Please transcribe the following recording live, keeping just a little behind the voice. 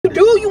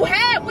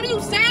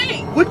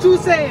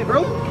saying,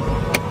 bro?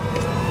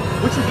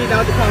 What you getting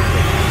out the car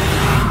for?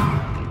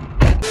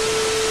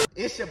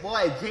 It's your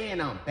boy Jay,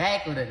 and I'm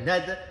back with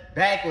another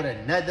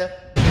banger.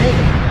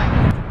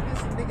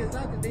 Niggas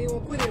out they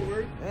won't put in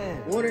work.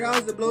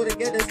 $100 to blow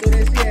together so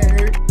that shit had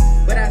hurt.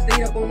 But I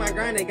stayed up on my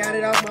grind and got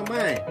it off my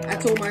mind. I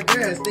told my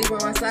girl, stay by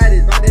my side,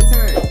 it's about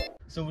that time.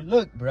 So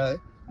look, bro,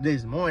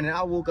 this morning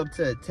I woke up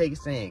to a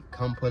text saying,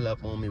 come pull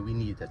up on me, we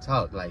need to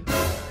talk. Like,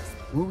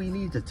 what we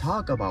need to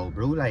talk about,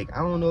 bro? Like, I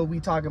don't know if we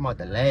talking about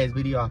the last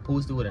video I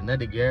posted with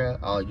another girl,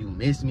 or you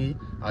miss me,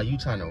 or you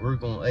trying to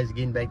work on us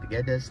getting back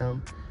together or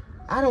something.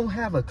 I don't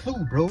have a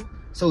clue, bro.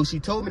 So she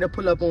told me to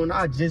pull up on her.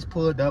 I just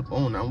pulled up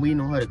on her. I'm waiting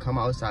on her to come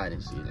outside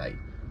and shit. Like,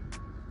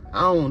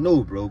 I don't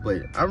know, bro,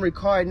 but I'm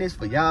recording this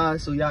for y'all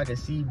so y'all can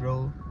see,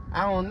 bro.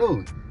 I don't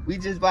know. We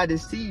just about to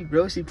see,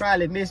 bro. She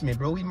probably missed me,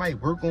 bro. We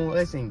might work on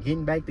us and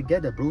getting back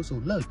together, bro. So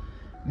look,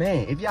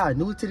 man, if y'all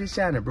new to this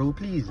channel, bro,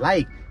 please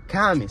like,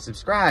 comment,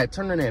 subscribe,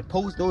 turn on that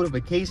post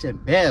notification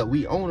bell.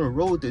 We on the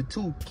road to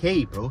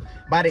 2K, bro.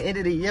 By the end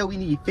of the year, we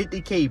need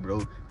 50K,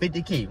 bro.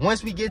 50K.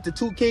 Once we get to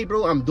 2K,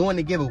 bro, I'm doing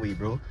the giveaway,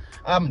 bro.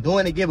 I'm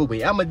doing a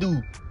giveaway. I'm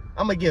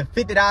gonna give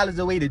 $50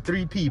 away to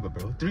 3 people,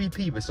 bro. 3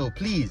 people. So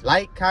please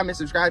like, comment,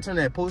 subscribe, turn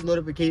on that post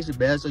notification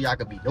bell so y'all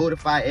can be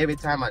notified every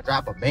time I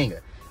drop a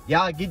banger.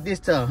 Y'all get this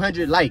to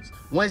 100 likes.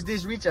 Once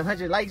this reach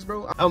 100 likes,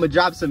 bro, I'm gonna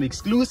drop some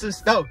exclusive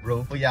stuff,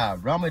 bro, for y'all,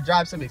 bro. I'm gonna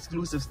drop some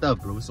exclusive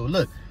stuff, bro. So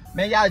look,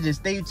 man, y'all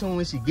just stay tuned.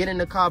 When she get in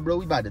the car, bro,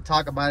 we about to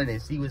talk about it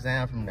and see what's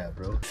down from there,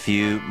 bro.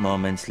 Few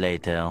moments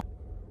later.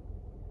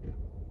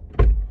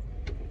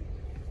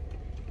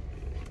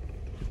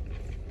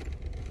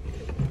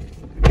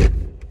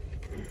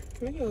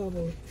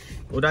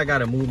 What I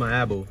gotta move my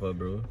elbow for,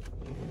 bro?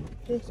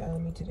 Just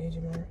telling me today,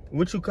 Jamar.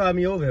 What you called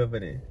me over here for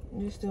then?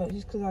 Just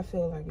cause I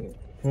feel like it.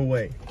 For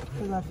what?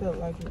 Cause I felt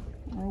like it.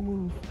 No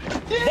move.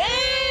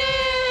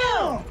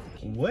 Damn!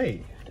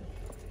 Wait.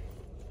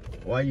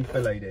 Why you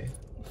feel like that?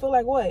 Feel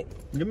like what?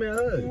 Give me a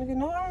hug. Nigga,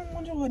 no, I don't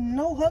want you with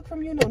no hug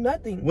from you, no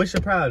nothing. What's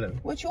your problem?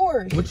 What's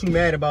yours? What you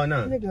mad about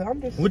now? Nigga,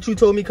 I'm just... What you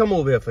told me come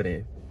over here for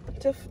then?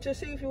 To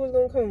see if you was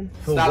gonna come.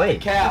 For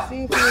what? To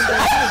see if you was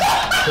gonna come.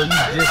 So you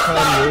just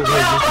called me over here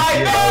just to see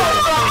if I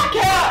was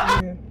gonna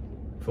come? Yeah.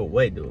 For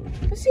what,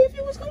 dude? To see if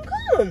you was gonna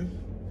come.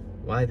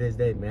 Why does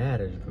that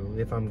matter, bro?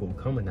 If I'm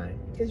gonna come or not?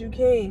 Cause you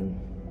came.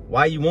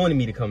 Why you wanted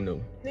me to come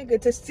though?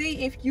 Nigga, to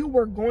see if you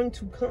were going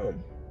to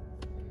come.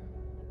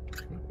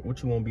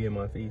 What you want to be in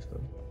my face for?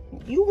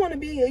 You want to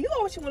be, you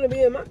always want to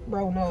be in my,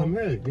 bro, no. Come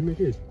here, give me a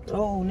kiss.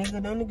 Oh,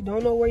 nigga,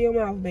 don't know where your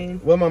mouth been.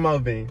 Where my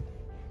mouth been?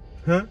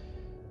 Huh?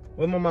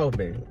 Where my mouth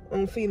been?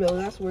 On female,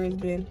 that's where it's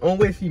been. On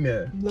what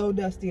female? Low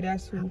Dusty,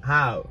 that's who.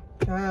 How?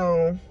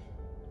 How?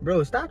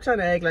 Bro, stop trying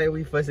to act like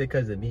we fussing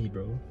because of me,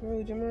 bro.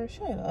 Bro, Jamar,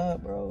 shut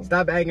up, bro.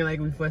 Stop acting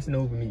like we fussing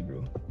over me,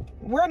 bro.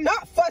 We're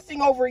not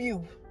fussing over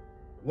you.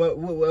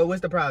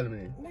 What's the problem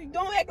then?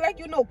 Don't act like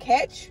you no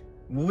catch.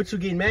 What you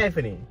getting mad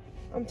for then?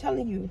 I'm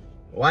telling you.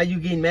 Why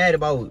you getting mad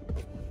about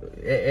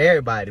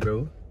everybody,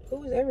 bro?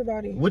 Who is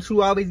everybody? What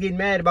you always getting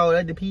mad about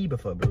other people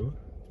for, bro?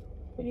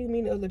 What do you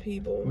mean other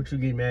people? What you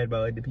getting mad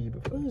about other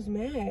people for? Who's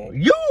mad?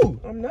 You!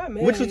 I'm not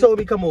mad. What you told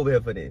me come over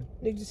here for then?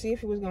 Did you see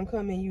if you was gonna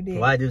come and you did?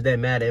 Why does that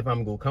matter if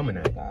I'm gonna come or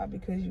not? God,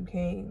 because you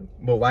came.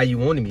 But why you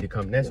wanted me to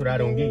come? That's what I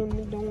don't get.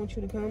 Don't want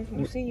you to come.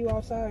 You see you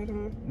outside,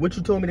 huh? What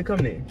you told me to come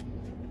then?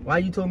 Why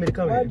you told me to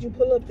come Why then? did you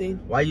pull up then?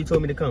 Why you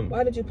told me to come?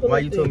 Why did you pull up? Why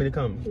you told me to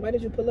come? Why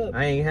did you pull up?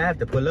 I ain't have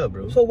to pull up,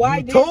 bro. So why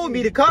you did told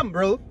me to come,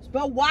 bro?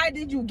 But why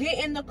did you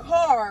get in the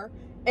car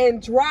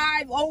and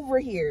drive over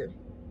here?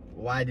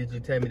 Why did you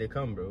tell me to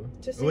come, bro?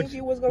 To see if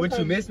you was gonna come. Would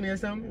you miss me or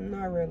something?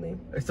 Not really.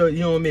 So you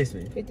don't miss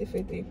me?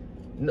 50-50.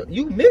 No,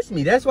 you miss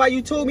me. That's why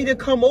you told me to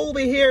come over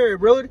here,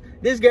 bro.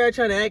 This girl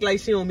trying to act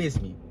like she don't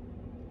miss me.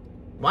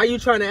 Why you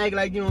trying to act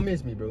like you don't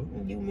miss me, bro?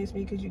 You miss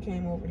me because you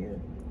came over here.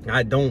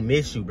 I don't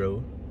miss you,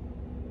 bro.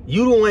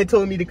 You the one that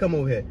told me to come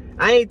over here.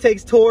 I ain't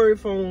text Tori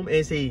phone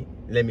and say,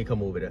 let me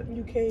come over there.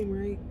 You came,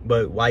 right?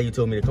 But why you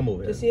told me to come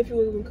over there? To see if you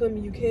was gonna come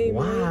and you came.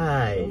 Why?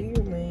 Right? Oh, you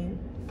lame.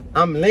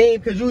 I'm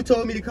lame because you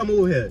told me to come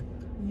over here.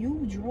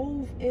 You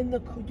drove in the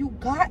car. You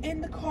got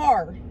in the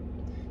car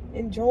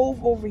and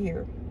drove over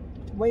here,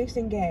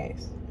 wasting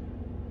gas.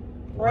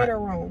 Right or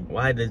wrong?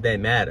 Why does that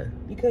matter?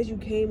 Because you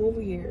came over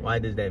here. Why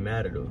does that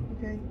matter though?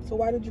 Okay. So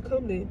why did you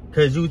come then?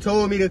 Because you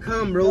told me to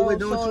come, bro. What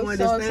don't you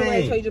understand? So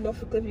I told you jump off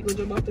the cliff, you gonna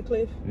jump off the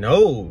cliff?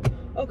 No.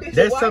 Okay, so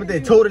that's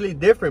something totally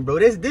different, bro.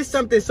 This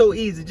something so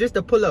easy just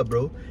to pull up,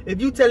 bro. If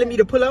you telling me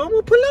to pull up, I'm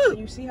gonna pull up.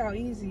 You see how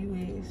easy you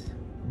is.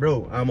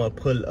 Bro, I'm gonna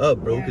pull up,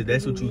 bro, because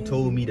that's what you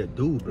told me to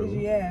do, bro.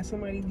 Yeah,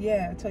 somebody,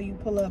 tell you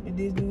pull up and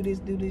this, do this,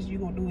 you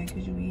gonna do it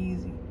because you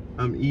easy.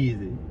 I'm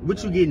easy.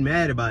 What you getting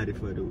mad about it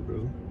for, though,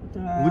 bro?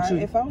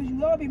 If I was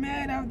you, I'd be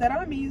mad that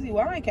I'm easy.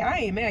 Well, I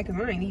ain't mad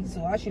because I ain't easy,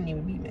 so I shouldn't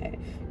even be mad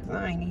because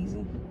I ain't easy.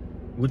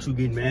 What you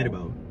getting mad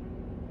about?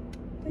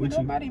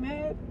 Nobody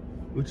mad.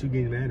 What you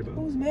getting mad about?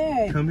 Who's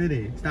mad? Come here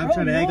then. Stop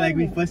trying to act like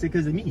we fussing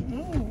because of me.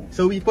 No.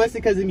 So we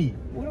fussing because of me.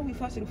 What are we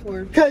fussing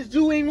for? Because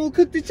you ain't gonna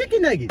cook the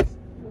chicken nuggets.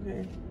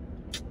 Okay.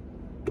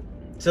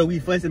 So we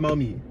fussing about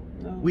me.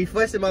 No. We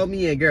fussing about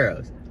me and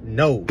girls.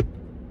 No.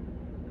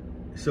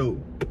 So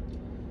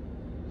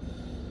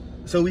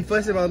we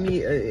fussing about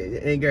me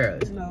and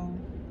girls. No.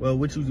 Well,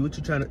 what you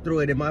trying to throw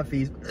it in my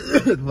face?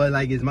 But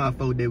like it's my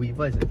fault that we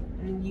fussing.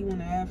 And you want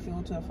to add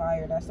fuel to the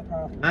fire, that's the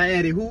problem. I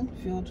added who?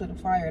 Fuel to the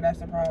fire, that's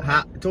the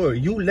problem. Tori,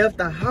 you left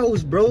the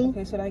house, bro.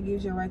 Okay, so that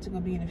gives you a right to go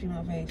be in a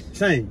female face.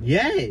 Son,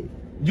 yeah.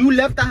 You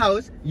left the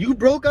house. You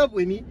broke up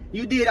with me.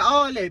 You did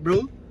all that,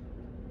 bro.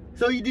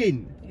 So you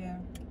didn't. Yeah.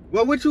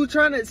 Well, what you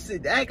trying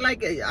to act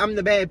like I'm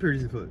the bad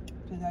person for?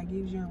 Because that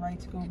gives you a right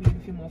to go be in a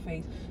female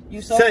face.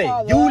 You so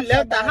Son, you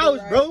left the house,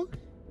 right? bro.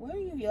 What are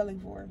you yelling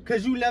for?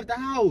 Because you left the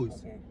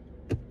house. Okay.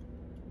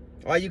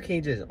 Why you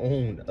can't just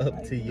own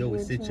up to your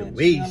doing too much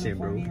situation, yelling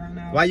for bro? me right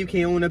now. Why you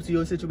can't own up to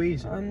your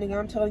situation? Nigga,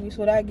 I'm telling you,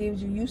 so that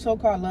gives you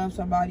so-called love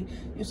somebody,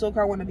 you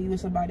so-called want to be with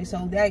somebody,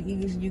 so that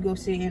easy you go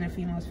sit in a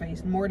female's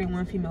face, more than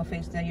one female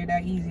face, that you're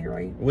that easy,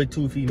 right? With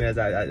 2 females,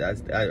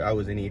 I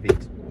was in their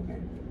face. Okay.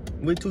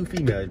 With 2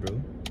 females,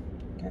 bro.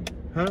 Okay.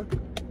 Huh?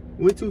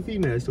 With 2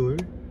 females, Tori.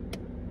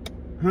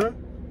 Huh?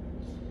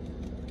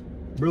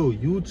 Bro,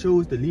 you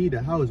chose to leave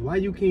the house. Why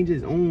you can't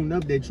just own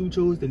up that you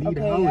chose to leave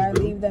the house, I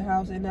bro? leave the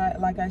house and I,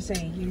 like I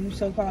say, you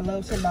so-called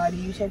love somebody,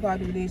 you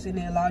so-called do this, and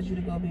it allows you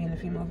to go be in a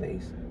female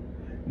face.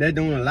 That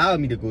don't allow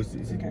me to go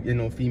in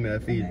no female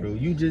face, bro.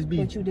 You just be...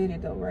 But you did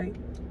it though, right?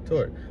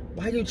 Tori,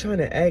 why you trying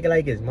to act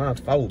like it's my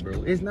fault,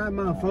 bro? It's not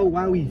my fault.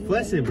 Why we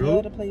fussing, bro? You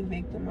love to play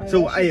victim.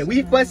 So,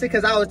 we fussing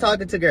because I was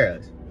talking to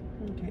girls.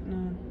 Okay,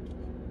 no.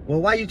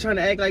 Well, why you trying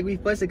to act like we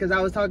fussing because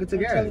I was talking to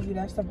girls? I'm telling you,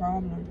 that's the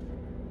problem.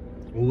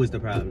 What was the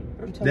problem?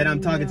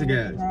 I'm talking to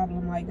girls.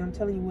 Problem. Like, I'm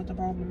telling you what the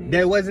problem is.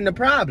 That wasn't the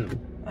problem.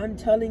 I'm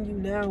telling you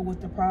now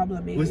what the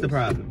problem is. What's the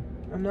problem?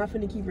 I'm not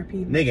finna keep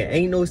repeating. Nigga,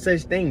 ain't no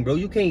such thing, bro.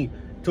 You can't...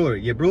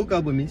 Tori, you broke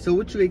up with me, so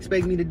what you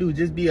expect me to do?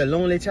 Just be a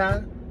lonely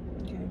child?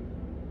 Okay.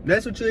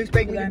 That's what you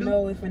expect me to do? I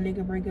know if a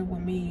nigga break up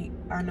with me,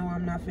 I know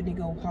I'm not finna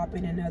go hop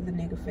in another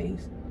nigga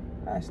face.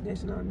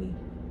 That's not me.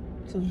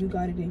 So you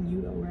got it in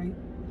you though, right?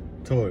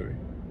 Tori,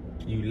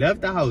 you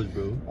left the house,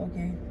 bro.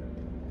 Okay.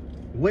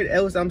 What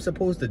else I'm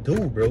supposed to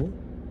do, bro?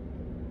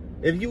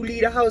 If you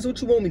leave the house,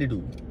 what you want me to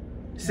do?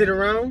 Sit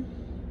around?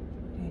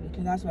 Okay,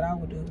 because that's what I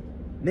would do.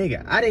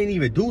 Nigga, I didn't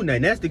even do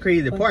nothing. That's the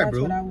crazy part,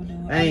 bro. That's what I would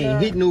do. I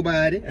ain't hit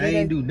nobody. I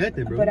ain't do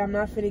nothing, bro. But I'm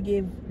not finna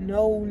give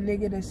no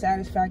nigga the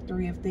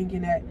satisfactory of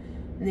thinking that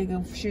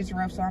nigga shit's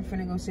rough, so I'm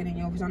finna go sit in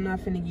your office. I'm not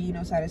finna give you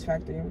no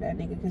satisfactory with that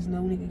nigga, because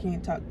no nigga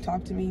can't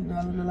talk to me,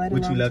 no let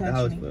What you left the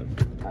house for?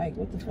 Like,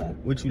 what the fuck?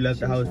 What you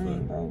left the house for?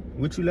 Bro.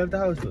 What you left the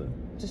house for?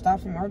 To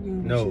stop from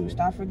arguing with you.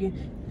 Stop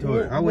forgetting.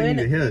 I wouldn't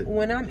even hear it.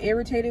 When I'm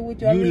irritated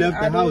with you,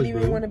 I don't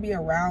even want to be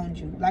around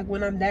you. Like,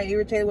 when I'm that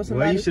irritated with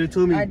somebody, well, you should have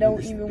told me, I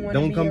don't even want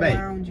to be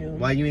around you.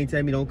 Why you ain't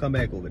tell me don't come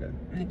back over there?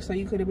 So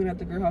you could have been at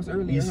the girl house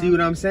earlier. You see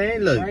what I'm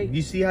saying? Look, right?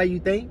 You see how you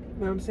think?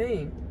 What I'm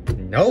saying?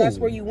 No. That's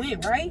where you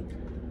went, right?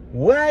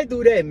 Why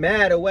do that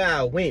matter where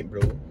I went,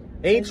 bro?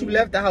 Ain't you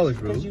left the house,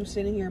 bro? Because you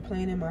sitting here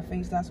playing in my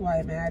face, that's why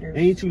it matters.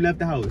 Ain't you left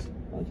the house?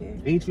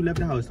 Okay. Ain't you left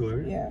the house,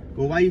 Tori? Yeah.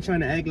 Well, why you trying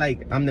to act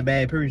like I'm the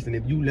bad person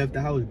if you left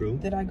the house, bro?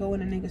 Did I go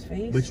in a nigga's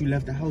face? But you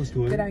left the house,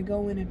 Tori. Did I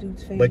go in a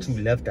dude's face? But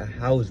you left the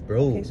house,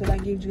 bro. Okay, so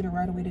that gives you the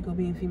right of way to go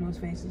be in females'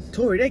 faces.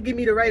 Tori, that give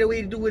me the right of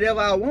way to do whatever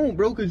I want,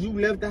 bro, because you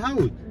left the house.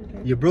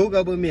 Okay. You broke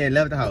up with me and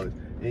left the house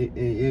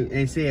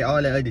and said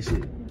all that other shit.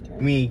 Okay.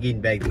 We ain't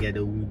getting back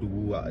together.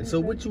 So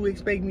what you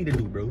expect me to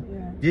do, bro?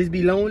 Yeah. Just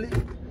be lonely?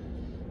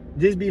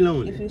 Just be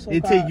lonely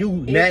until you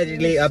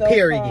magically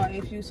appear again.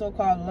 If you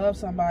so-called love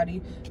somebody,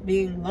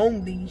 being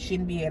lonely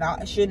shouldn't be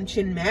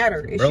shouldn't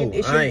matter.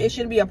 It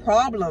shouldn't be a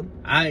problem.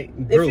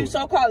 If you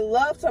so-called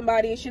love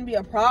somebody, it shouldn't be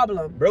a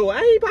problem. Bro, I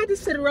ain't about to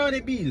sit around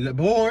and be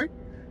bored.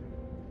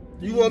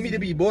 You want me to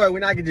be bored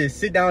when I can just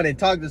sit down and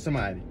talk to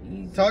somebody?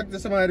 Easy. Talk to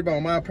somebody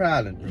about my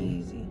problems, bro.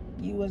 Easy.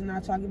 You was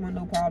not talking about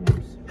no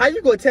problems. How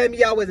you gonna tell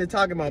me I wasn't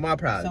talking about my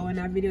problems? So in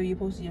that video you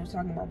posted, you was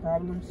talking about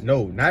problems?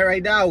 No, not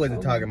right now. I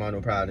wasn't talking about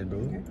no problems, bro.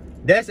 Okay.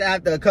 That's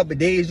after a couple of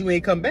days you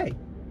ain't come back. Okay.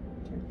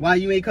 Why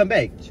you ain't come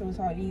back? Shows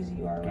how easy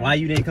you are. Right? Why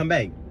you didn't come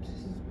back?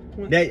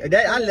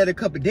 I let a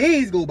couple of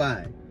days go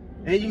by,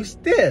 and you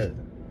still.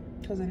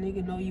 Because a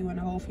nigga know you in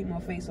the whole female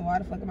face, so why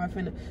the fuck am I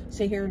finna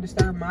sit here and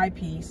disturb my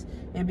peace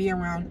and be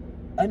around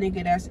a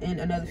nigga that's in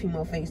another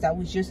female face, that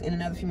was just in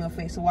another female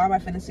face? So why am I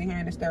finna sit here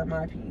and disturb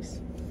my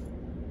peace?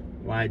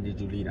 Why did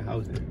you leave the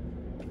house then?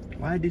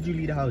 Why did you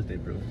leave the house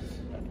then, bro?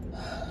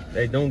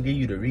 That don't give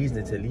you the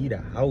reason to leave the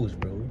house,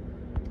 bro.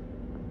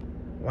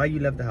 Why you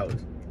left the house?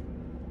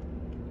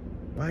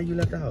 Why you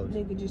left the house?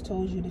 Nigga just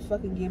told you to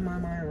fucking get my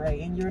mind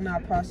right, and you're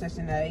not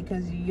processing that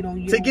because you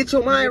don't. To get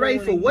your mind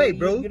right for what,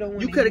 bro?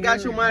 You could have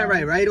got your mind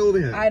right over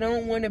here. I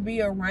don't want to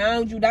be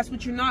around you. That's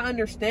what you're not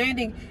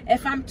understanding.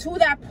 If I'm to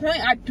that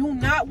point, I do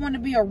not want to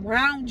be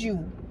around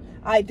you.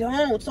 I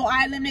don't. So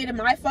I eliminated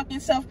my fucking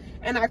self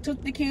and I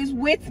took the kids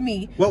with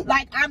me. Well,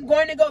 like, I'm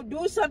going to go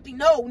do something.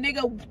 No,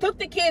 nigga, took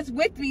the kids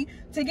with me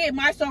to get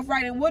myself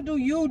right. And what do?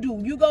 You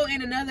go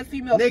in another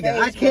female face.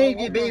 Nigga, I can't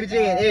get Baby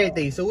J and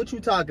everything. So what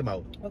you talking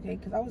about? Okay,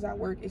 because I was at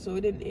work, so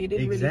it didn't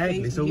exactly.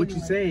 Really so what you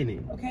saying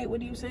then? Okay,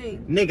 what are you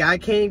saying? Nigga, I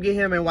can't get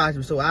him and watch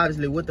him. So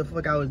obviously, what the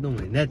fuck I was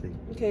doing? Nothing.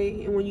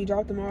 Okay, and when you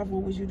dropped them off,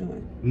 what was you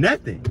doing?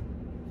 Nothing.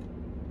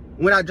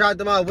 When I dropped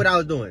them off, what I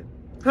was doing?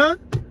 Huh?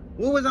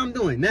 What was I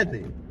doing?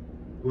 Nothing.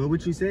 Well,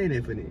 what you saying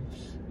that for then?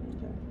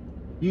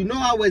 You know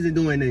I wasn't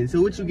doing nothing,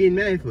 so what you getting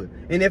mad for?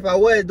 And if I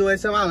was doing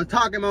something, I was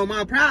talking about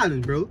my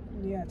problems, bro.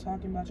 Yeah,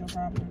 talking about your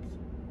problems.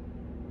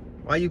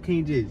 Why you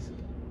can't just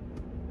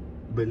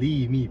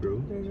believe me, bro?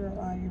 Because you're a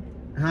liar.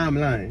 How I'm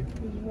lying?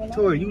 You're a liar.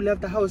 Tori, you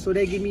left the house so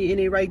they give me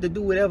any right to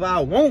do whatever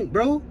I want,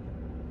 bro.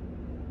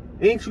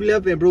 Ain't you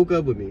left and broke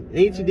up with me?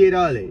 Ain't you did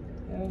all that?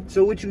 Yeah.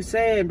 So what you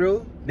saying,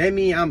 bro? That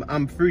mean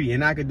I'm free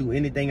and I can do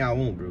anything I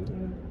want, bro.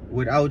 Yeah.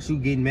 Without you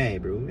getting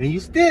mad, bro. And you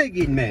still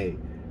getting mad.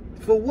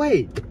 For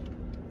what?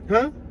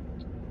 Huh?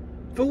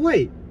 For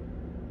what?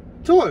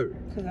 Tori,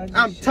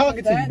 I'm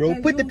talking to you,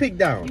 bro. Put the pic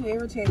down. You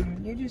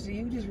irritating me. You just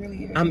really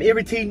irritating. I'm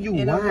irritating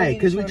you. Why?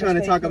 Because we trying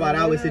to talk about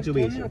our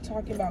situation. I'm not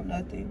talking about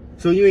nothing.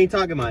 So you ain't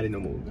talking about it no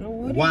more. No,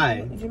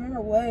 why?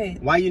 Jamar,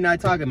 what? Why you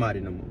not talking about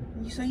it no more?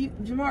 So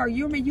Jamar,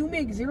 you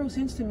make zero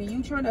sense to me.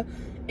 You trying to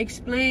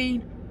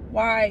explain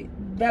why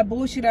that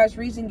bullshit ass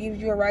reason gives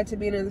you a right to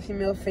be another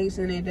female face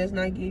and it does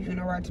not give you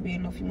no right to be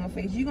another female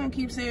face. You gonna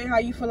keep saying how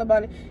you feel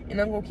about it,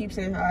 and I'm gonna keep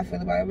saying how I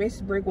feel about it.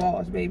 It's brick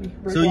walls, baby.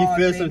 Brick so you walls,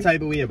 feel baby. some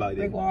type of way about it?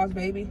 Brick walls,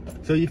 baby.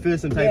 So you feel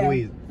some type of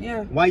way?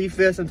 Yeah. Why you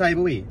feel some type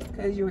of way?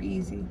 Because you're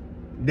easy.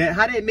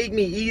 How did it make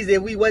me easy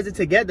if we wasn't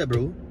together,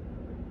 bro?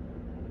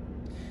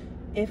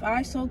 If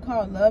I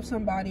so-called love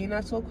somebody and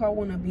I so-called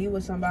want to be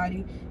with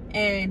somebody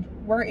and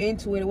we're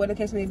into it, what the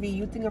case may be,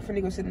 you think I'm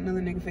finna go sit in another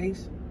nigga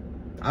face?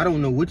 I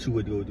don't know what you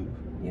would go do.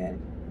 Yeah,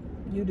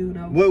 you do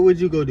know. What would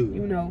you go do?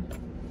 You know.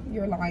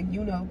 You're lying.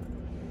 You know.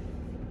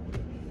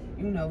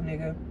 You know,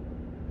 nigga.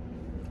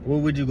 What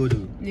would you go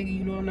do? Nigga,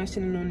 you know I'm not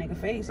sitting on a nigga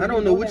face. I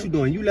don't know what you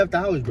doing. You left the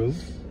house, bro.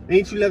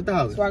 Ain't you left the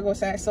house?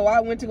 So I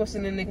went to go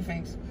sit in a nigga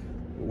face.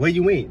 Where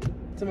you went?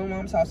 To my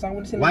mom's house. So I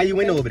went to sit in Why a nigga you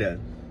went face over there?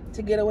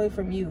 To get away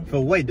from you. For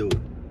what, dude?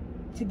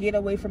 To get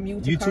away from you.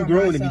 You too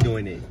grown to be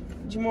doing that.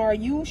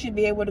 Jamar, you should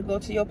be able to go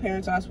to your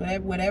parents' house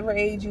whatever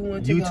age you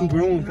want to go. You too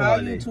grown for all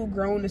that. How you too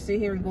grown to sit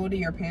here and go to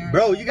your parents'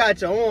 Bro, house? you got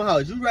your own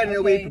house. You running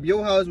away from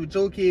your house with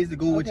your kids to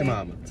go with your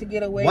mama. To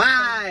get away.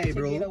 Why,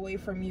 bro? To get away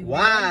from you.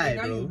 Why,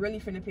 now bro? you really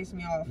finna piss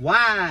me off.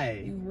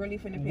 Why? You really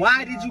finna piss me off.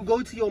 Why did you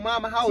go to your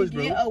mama house,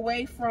 bro? To get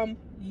away from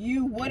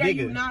you. What Nigga, are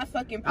you not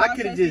fucking processing? I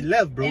could have just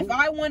left, bro. If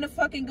I want to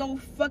fucking go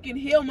fucking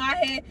heal my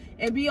head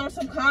and be on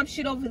some calm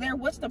shit over there,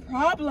 what's the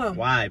problem?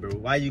 Why, bro?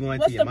 Why you going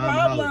to your mama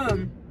house? What's the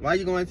problem? Why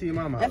you going to your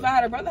mama house? If I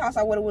had a brother house,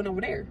 I would have went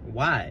over there.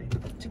 Why?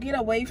 To get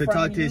away from you. To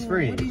talk to his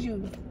friend. What did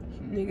you?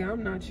 Nigga,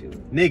 I'm not you.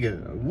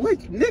 Nigga, what?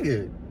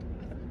 Nigga.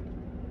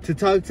 To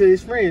talk to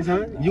his friends,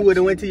 huh? You would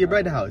have went to your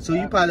brother's house. So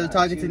you probably was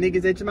talking to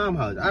niggas at your mom's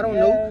house. I don't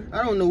know.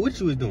 I don't know what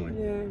you was doing.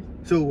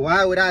 Yeah. So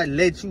why would I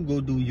let you go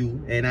do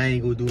you and I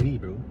ain't go do me,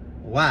 bro?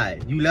 Why?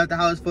 You left the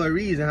house for a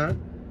reason, huh?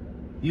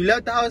 You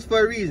left the house for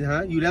a reason,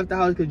 huh? You left the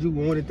house because you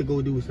wanted to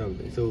go do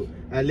something. So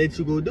I let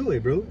you go do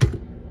it, bro.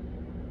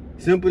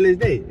 Simple as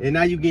that. And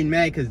now you getting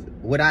mad because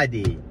what I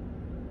did.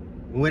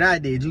 What I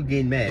did, you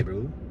getting mad,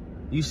 bro.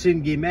 You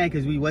shouldn't get mad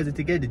because we wasn't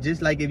together.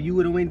 Just like if you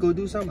would have went go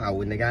do something, I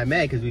wouldn't have got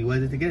mad because we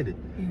wasn't together.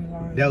 You're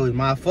lying. That was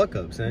my fuck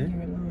up, son.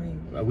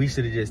 You're lying. We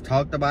should have just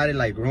talked about it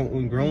like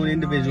grown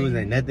individuals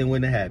and nothing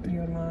wouldn't have happened.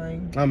 You're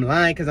lying. I'm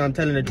lying because I'm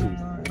telling the truth.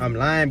 I'm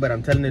lying, but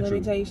I'm telling the truth. Let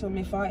me tell you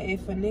something.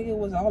 If a nigga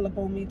was all up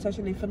on me,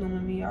 touching and feeling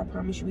on me, I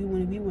promise you we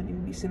wouldn't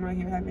even be sitting right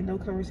here having no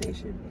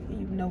conversation. And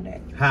you know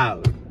that.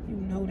 How? You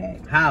know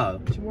that. How?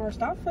 Jamar,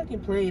 stop fucking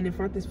playing in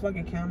front of this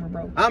fucking camera,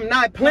 bro. I'm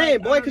not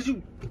playing, boy, because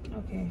you...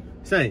 Okay.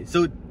 Son,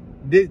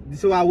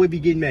 so I would be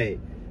getting mad.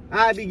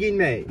 I'd be getting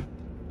mad.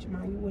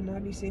 Jamar, we would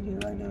not be sitting here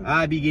right now.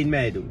 I'd be getting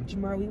mad, dude.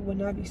 Jamar, we would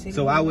not be sitting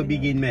So here I would right be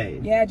now. getting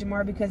mad. Yeah,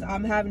 Jamar, because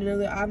I'm having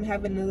another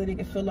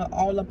nigga feel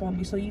all up on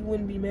me, so you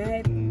wouldn't be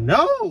mad?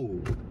 No.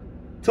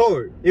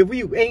 Tor, if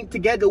we ain't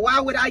together,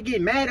 why would I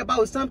get mad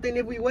about something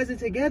if we wasn't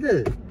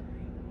together?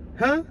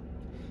 Huh?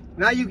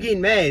 Now you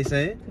getting mad,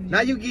 son.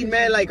 Now you getting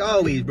mad like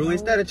always, bro.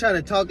 Instead of trying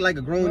to talk like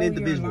a grown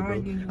individual,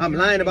 bro. I'm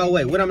lying about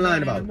what? What I'm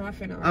lying about?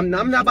 I'm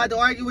not about to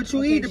argue with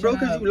you either, bro,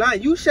 because you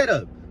lying. You shut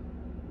up.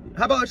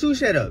 How about you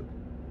shut up?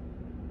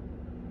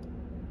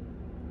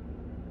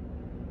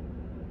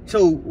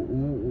 So,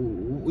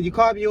 you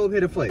called me over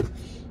here to fight.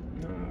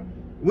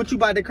 What you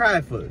about to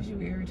cry for?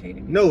 You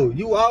irritating me. No,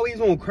 you always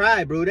won't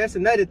cry, bro. That's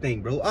another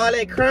thing, bro. All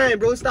that crying,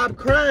 bro. Stop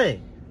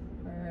crying.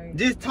 Alright.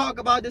 Just talk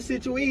about the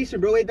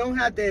situation, bro. It don't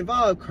have to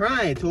involve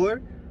crying,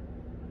 Tor.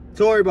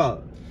 Tori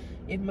ball.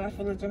 If my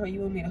feelings are hurt, you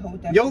want me to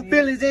hold that? Your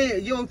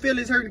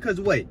feelings hurting because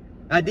what?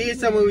 I did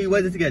something when we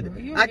wasn't together.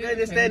 I can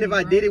understand if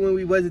I did it when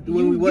we was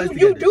together.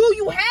 You do.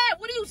 You have.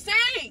 What are you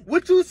saying?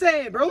 What you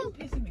saying, bro? You're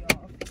pissing me off.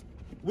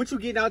 What you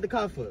getting out the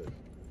car for?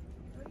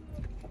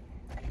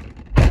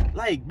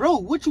 Like, bro,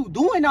 what you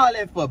doing all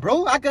that for,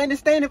 bro? I can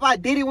understand if I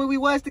did it when we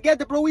was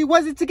together, bro. We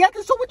wasn't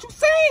together, so what you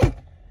saying?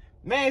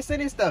 Man, say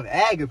this stuff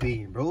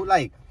aggravating, bro.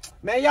 Like,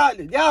 man,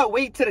 y'all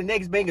wait till the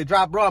next banger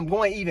drop, bro. I'm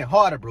going even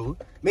harder, bro.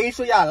 Make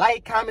sure y'all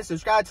like, comment,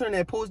 subscribe, turn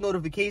that post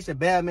notification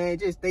bell, man.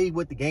 Just stay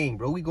with the game,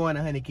 bro. We going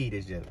 100K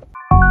this year.